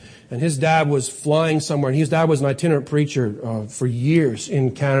Jabe. And his dad was flying somewhere, and his dad was an itinerant preacher for years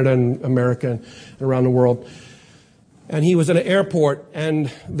in Canada and America and around the world. And he was at an airport, and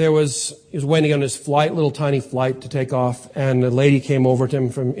he was waiting on his flight, little tiny flight to take off, and a lady came over to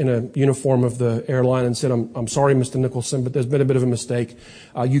him in a uniform of the airline and said, I'm sorry, Mr. Nicholson, but there's been a bit of a mistake.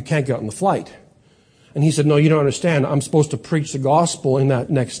 You can't get on the flight. And he said, no, you don't understand. I'm supposed to preach the gospel in that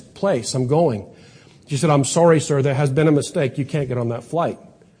next place. I'm going. She said, I'm sorry, sir, there has been a mistake. You can't get on that flight.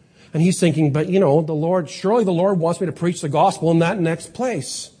 And he's thinking, but surely the Lord wants me to preach the gospel in that next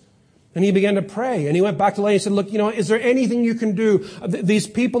place. And he began to pray. And he went back to the lady and said, look, is there anything you can do? These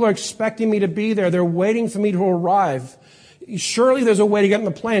people are expecting me to be there. They're waiting for me to arrive. Surely there's a way to get on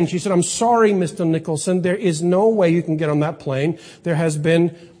the plane. She said, I'm sorry, Mr. Nicholson. There is no way you can get on that plane. There has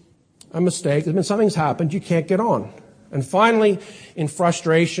been a mistake. Something's happened. You can't get on. And finally, in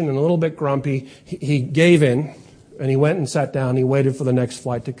frustration and a little bit grumpy, he gave in. And he went and sat down. He waited for the next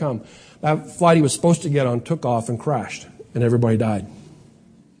flight to come. That flight he was supposed to get on took off and crashed. And everybody died.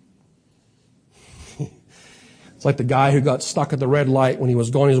 It's like the guy who got stuck at the red light when he was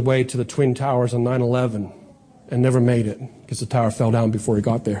going his way to the Twin Towers on 9/11 and never made it because the tower fell down before he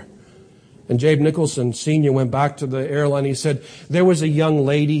got there. And Jabe Nicholson Sr. went back to the airline. He said, there was a young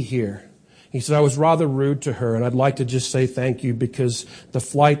lady here. He said, I was rather rude to her, and I'd like to just say thank you because the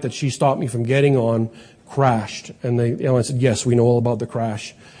flight that she stopped me from getting on crashed. And the airline said, yes, we know all about the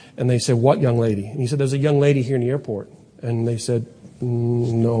crash. And they said, what young lady? And he said, there's a young lady here in the airport. And they said,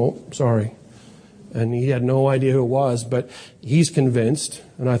 no, sorry. And he had no idea who it was, but he's convinced,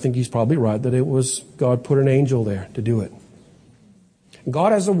 and I think he's probably right, that it was God put an angel there to do it.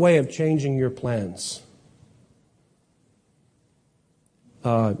 God has a way of changing your plans.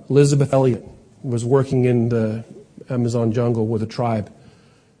 Elizabeth Elliot was working in the Amazon jungle with a tribe.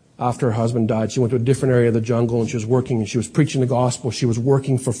 After her husband died, she went to a different area of the jungle and she was working and she was preaching the gospel. She was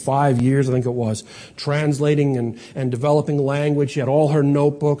working for 5 years, I think it was, translating and developing language. She had all her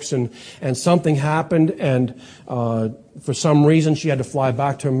notebooks and something happened and for some reason she had to fly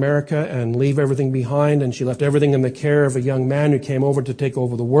back to America and leave everything behind, and she left everything in the care of a young man who came over to take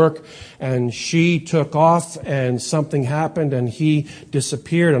over the work, and she took off and something happened and he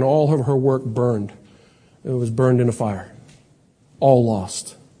disappeared and all of her work burned. It was burned in a fire. All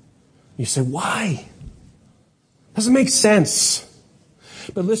lost. You say, why? Doesn't make sense.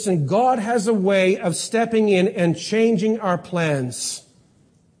 But listen, God has a way of stepping in and changing our plans.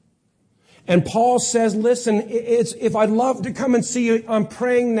 And Paul says, listen, if I'd love to come and see you, I'm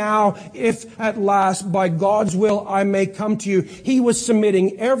praying now, if at last, by God's will, I may come to you. He was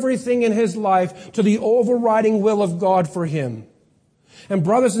submitting everything in his life to the overriding will of God for him. And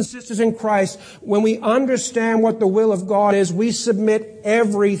brothers and sisters in Christ, when we understand what the will of God is, we submit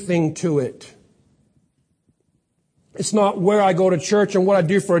everything to it. It's not where I go to church and what I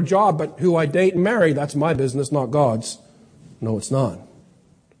do for a job, but who I date and marry. That's my business, not God's. No, it's not.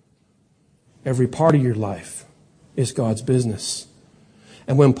 Every part of your life is God's business.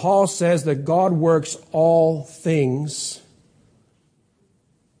 And when Paul says that God works all things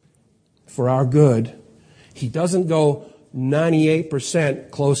for our good, he doesn't go 98%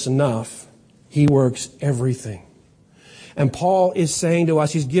 close enough. He works everything. And Paul is saying to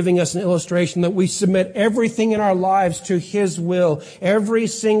us, he's giving us an illustration that we submit everything in our lives to His will. Every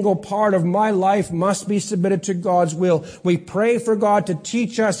single part of my life must be submitted to God's will. We pray for God to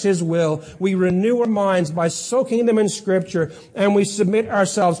teach us His will. We renew our minds by soaking them in Scripture, and we submit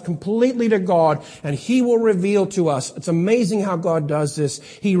ourselves completely to God, and He will reveal to us. It's amazing how God does this.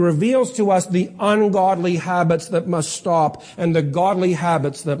 He reveals to us the ungodly habits that must stop and the godly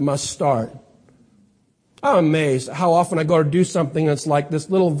habits that must start. I'm amazed how often I go to do something and it's like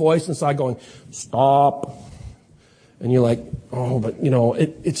this little voice inside going, stop. And you're like, oh, but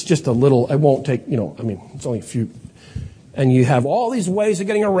it's just a little, it won't take, it's only a few. And you have all these ways of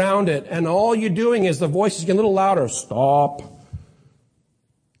getting around it. And all you're doing is the voice is getting a little louder. Stop.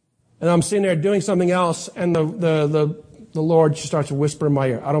 And I'm sitting there doing something else and the Lord just starts to whisper in my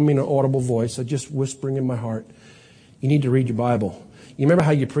ear. I don't mean an audible voice, just whispering in my heart. You need to read your Bible. You remember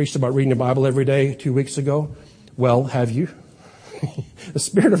how you preached about reading the Bible every day 2 weeks ago? Well, have you? The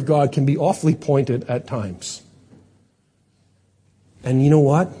Spirit of God can be awfully pointed at times. And you know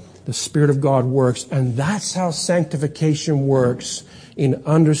what? The Spirit of God works, and that's how sanctification works in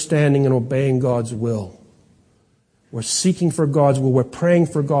understanding and obeying God's will. We're seeking for God's will. We're praying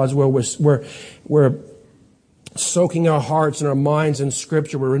for God's will. We're soaking our hearts and our minds in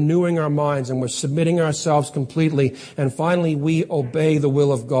Scripture. We're renewing our minds and we're submitting ourselves completely. And finally, we obey the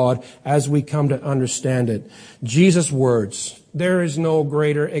will of God as we come to understand it. Jesus' words. There is no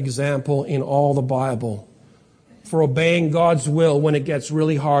greater example in all the Bible for obeying God's will when it gets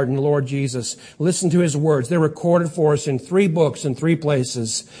really hard in the Lord Jesus. Listen to His words. They're recorded for us in 3 books in 3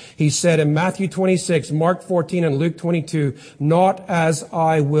 places. He said in Matthew 26, Mark 14, and Luke 22, not as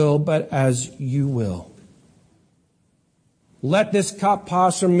I will, but as you will. Let this cup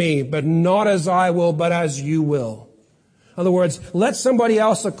pass from me, but not as I will, but as you will. In other words, let somebody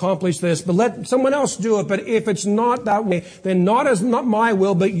else accomplish this, but let someone else do it. But if it's not that way, then not my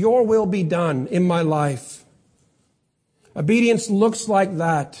will, but your will be done in my life. Obedience looks like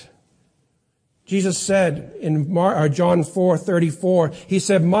that. Jesus said in John 4:34, He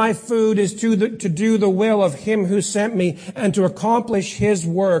said, my food is to do the will of Him who sent me and to accomplish His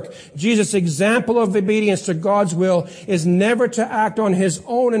work. Jesus' example of obedience to God's will is never to act on His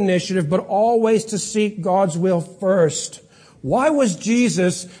own initiative, but always to seek God's will first. Why was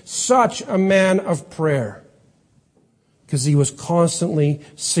Jesus such a man of prayer? Because He was constantly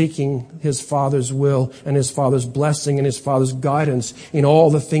seeking His Father's will and His Father's blessing and His Father's guidance in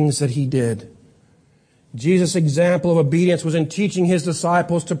all the things that He did. Jesus' example of obedience was in teaching His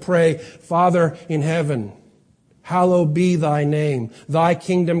disciples to pray, Father in heaven, hallowed be Thy name, Thy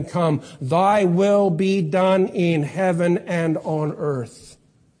kingdom come, Thy will be done in heaven and on earth.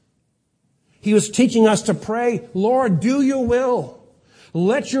 He was teaching us to pray, Lord, do your will.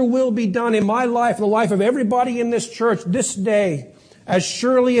 Let your will be done in my life, in the life of everybody in this church this day, as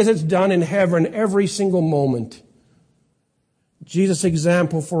surely as it's done in heaven every single moment. Jesus'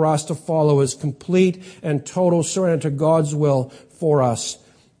 example for us to follow is complete and total surrender to God's will for us.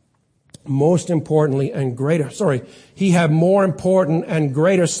 Most importantly and greater, He had more important and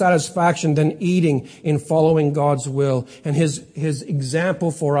greater satisfaction than eating in following God's will. And His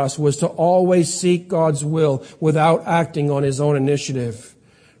example for us was to always seek God's will without acting on His own initiative.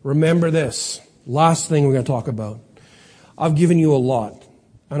 Remember this. Last thing we're going to talk about. I've given you a lot,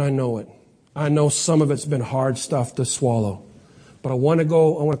 and I know it. I know some of it's been hard stuff to swallow. But I want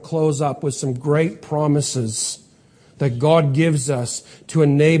to close up with some great promises that God gives us to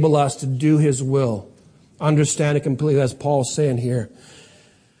enable us to do His will. Understand it completely, as Paul's saying here.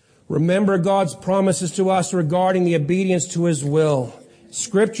 Remember God's promises to us regarding the obedience to His will.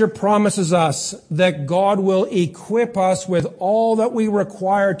 Scripture promises us that God will equip us with all that we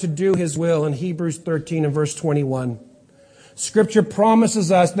require to do His will in Hebrews 13 and verse 21. Scripture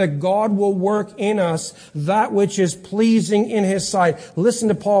promises us that God will work in us that which is pleasing in His sight. Listen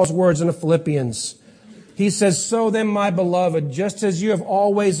to Paul's words in the Philippians. He says, so then, my beloved, just as you have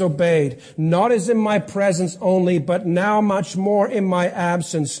always obeyed, not as in my presence only, but now much more in my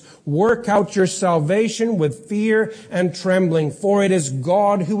absence, work out your salvation with fear and trembling, for it is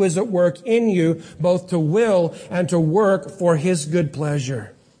God who is at work in you, both to will and to work for His good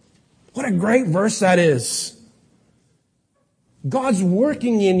pleasure. What a great verse that is. God's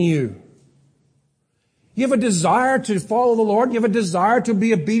working in you. You have a desire to follow the Lord. You have a desire to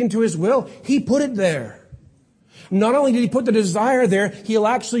be obedient to His will. He put it there. not only did he put the desire there, he'll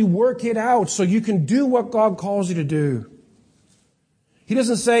actually work it out so you can do what God calls you to do. He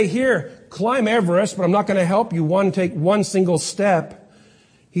doesn't say, here, climb Everest, but I'm not going to help you take one single step.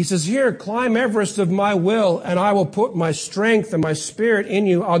 He says, here, climb Everest of my will, and I will put my strength and my spirit in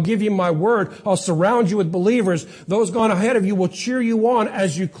you. I'll give you my word. I'll surround you with believers. Those gone ahead of you will cheer you on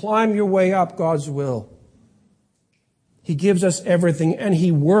as you climb your way up God's will. He gives us everything, and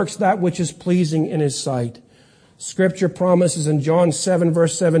he works that which is pleasing in his sight. Scripture promises in John 7,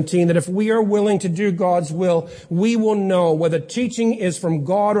 verse 17, that if we are willing to do God's will, we will know whether teaching is from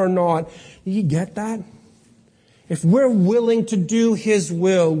God or not. Do you get that? If we're willing to do his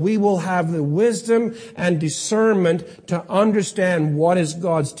will, we will have the wisdom and discernment to understand what is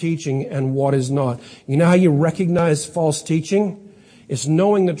God's teaching and what is not. You know how you recognize false teaching? It's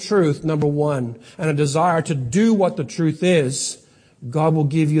knowing the truth, number one, and a desire to do what the truth is. God will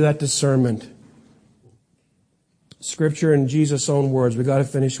give you that discernment. Scripture in Jesus' own words, we've got to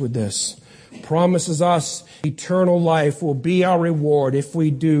finish with this, promises us eternal life will be our reward if we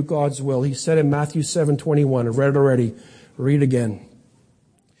do God's will. He said in Matthew 7:21, I've read it already, read it again.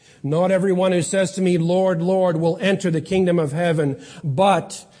 Not everyone who says to me, Lord, Lord, will enter the kingdom of heaven,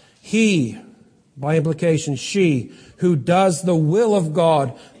 but he, by implication, she, who does the will of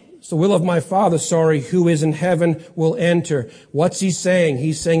God, it's the will of my Father, who is in heaven, will enter. What's he saying?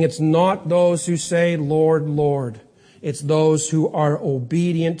 He's saying it's not those who say, Lord, Lord. It's those who are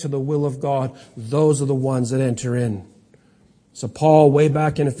obedient to the will of God. Those are the ones that enter in. So Paul, way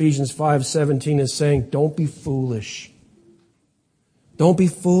back in Ephesians 5:17, is saying, don't be foolish. Don't be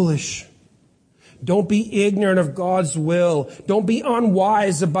foolish. Don't be ignorant of God's will. Don't be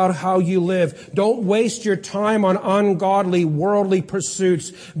unwise about how you live. Don't waste your time on ungodly, worldly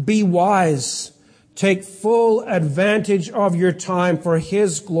pursuits. Be wise. Take full advantage of your time for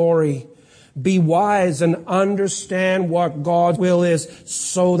his glory. Be wise and understand what God's will is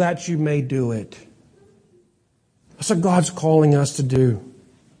so that you may do it. That's what God's calling us to do.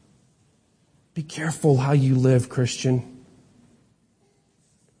 Be careful how you live, Christian.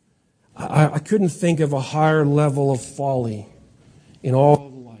 I couldn't think of a higher level of folly in all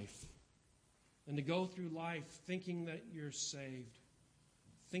of life than to go through life thinking that you're saved,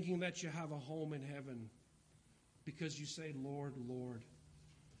 thinking that you have a home in heaven because you say, Lord, Lord.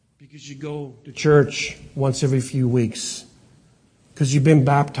 Because you go to church once every few weeks. Because you've been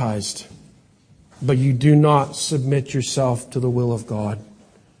baptized. But you do not submit yourself to the will of God.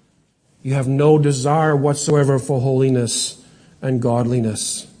 You have no desire whatsoever for holiness and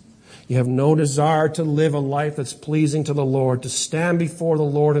godliness. You have no desire to live a life that's pleasing to the Lord. To stand before the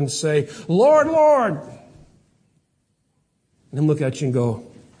Lord and say, Lord, Lord. And Him look at you and go,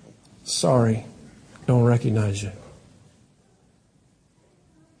 sorry, don't recognize you.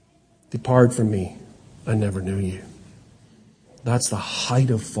 Depart from me, I never knew you. That's the height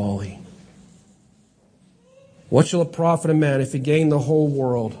of folly. What shall it profit a man if he gain the whole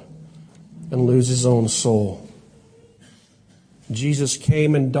world and lose his own soul? Jesus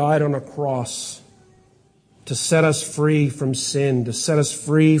came and died on a cross to set us free from sin, to set us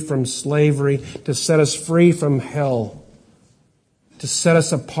free from slavery, to set us free from hell, to set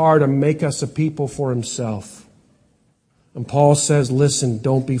us apart and make us a people for himself. And Paul says, listen,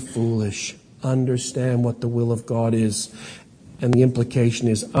 don't be foolish. Understand what the will of God is. And the implication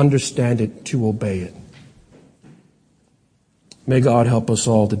is understand it to obey it. May God help us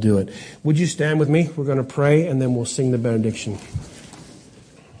all to do it. Would you stand with me? We're going to pray and then we'll sing the benediction.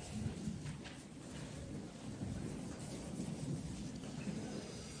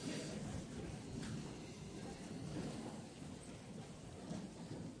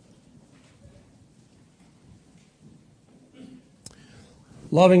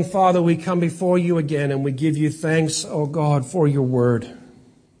 Loving Father, we come before you again and we give you thanks, O God, for your word.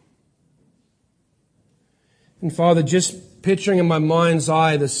 And Father, just picturing in my mind's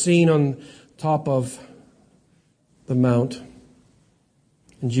eye the scene on top of the mount.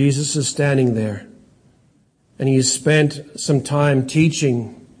 And Jesus is standing there. And he has spent some time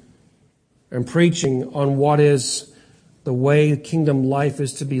teaching and preaching on what is the way kingdom life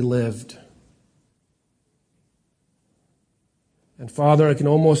is to be lived. And Father, I can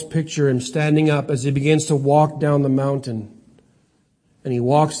almost picture him standing up as he begins to walk down the mountain. And he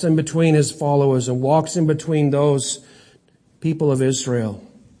walks in between his followers and walks in between those people of Israel.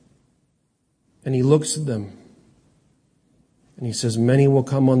 And he looks at them. And he says, many will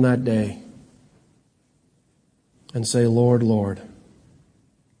come on that day and say, Lord, Lord.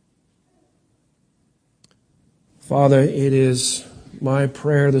 Father, it is my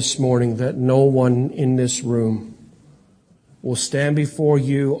prayer this morning that no one in this room will stand before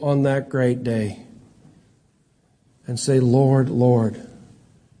you on that great day and say, Lord, Lord,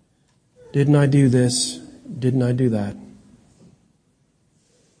 didn't I do this? Didn't I do that?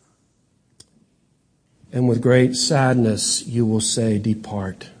 And with great sadness, you will say,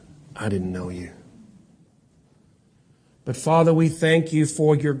 depart, I didn't know you. But Father, we thank you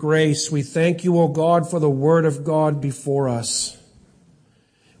for your grace. We thank you, O God, for the Word of God before us.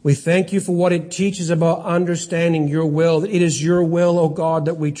 We thank you for what it teaches about understanding your will. It is your will, O God,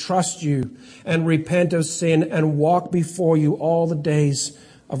 that we trust you and repent of sin and walk before you all the days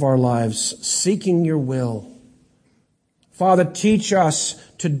of our lives, seeking your will. Father, teach us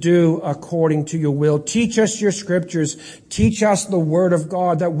to do according to your will. Teach us your scriptures. Teach us the Word of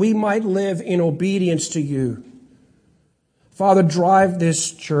God that we might live in obedience to you. Father, drive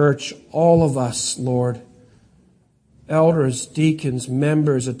this church, all of us, Lord, elders, deacons,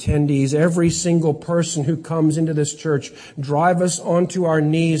 members, attendees, every single person who comes into this church, drive us onto our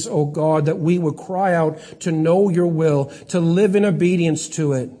knees, O God, that we would cry out to know your will, to live in obedience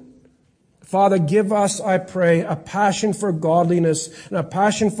to it. Father, give us, I pray, a passion for godliness and a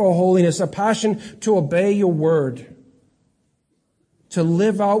passion for holiness, a passion to obey your word, to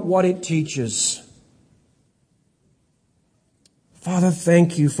live out what it teaches. Father,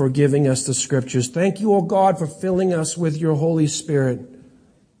 thank you for giving us the scriptures. Thank you, O God, for filling us with your Holy Spirit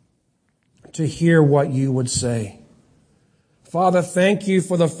to hear what you would say. Father, thank you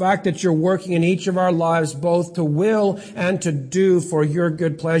for the fact that you're working in each of our lives both to will and to do for your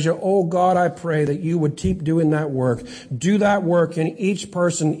good pleasure. Oh God, I pray that you would keep doing that work. Do that work in each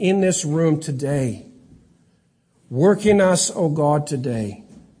person in this room today. Work in us, oh God, today.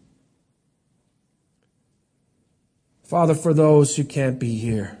 Father, for those who can't be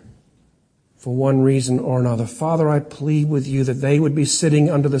here for one reason or another, Father, I plead with you that they would be sitting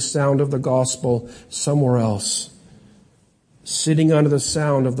under the sound of the gospel somewhere else, sitting under the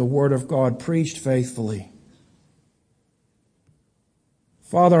sound of the word of God preached faithfully.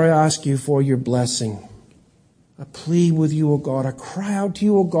 Father, I ask you for your blessing. I plead with you, O God. I cry out to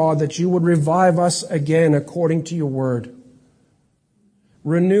you, O God, that you would revive us again according to your word.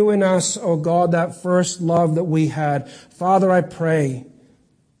 Renew in us, O God, that first love that we had. Father, I pray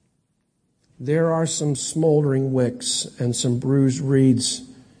there are some smoldering wicks and some bruised reeds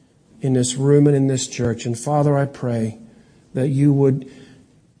in this room and in this church. And Father, I pray that you would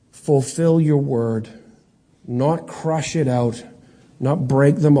fulfill your word, not crush it out, not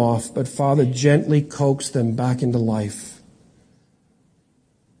break them off, but Father, gently coax them back into life.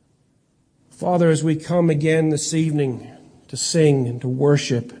 Father, as we come again this evening to sing and to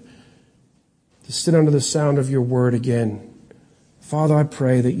worship, to sit under the sound of your word again, Father, I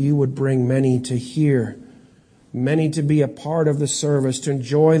pray that you would bring many to hear, many to be a part of the service, to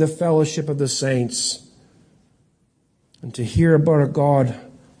enjoy the fellowship of the saints, and to hear about a God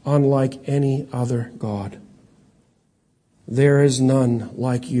unlike any other God. There is none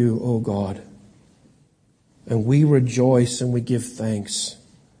like you, O God. And we rejoice and we give thanks.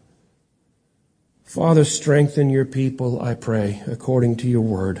 Father, strengthen your people, I pray, according to your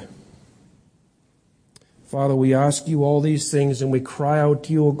word. Father, we ask you all these things and we cry out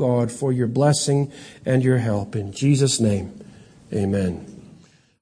to you, O God, for your blessing and your help. In Jesus' name, amen.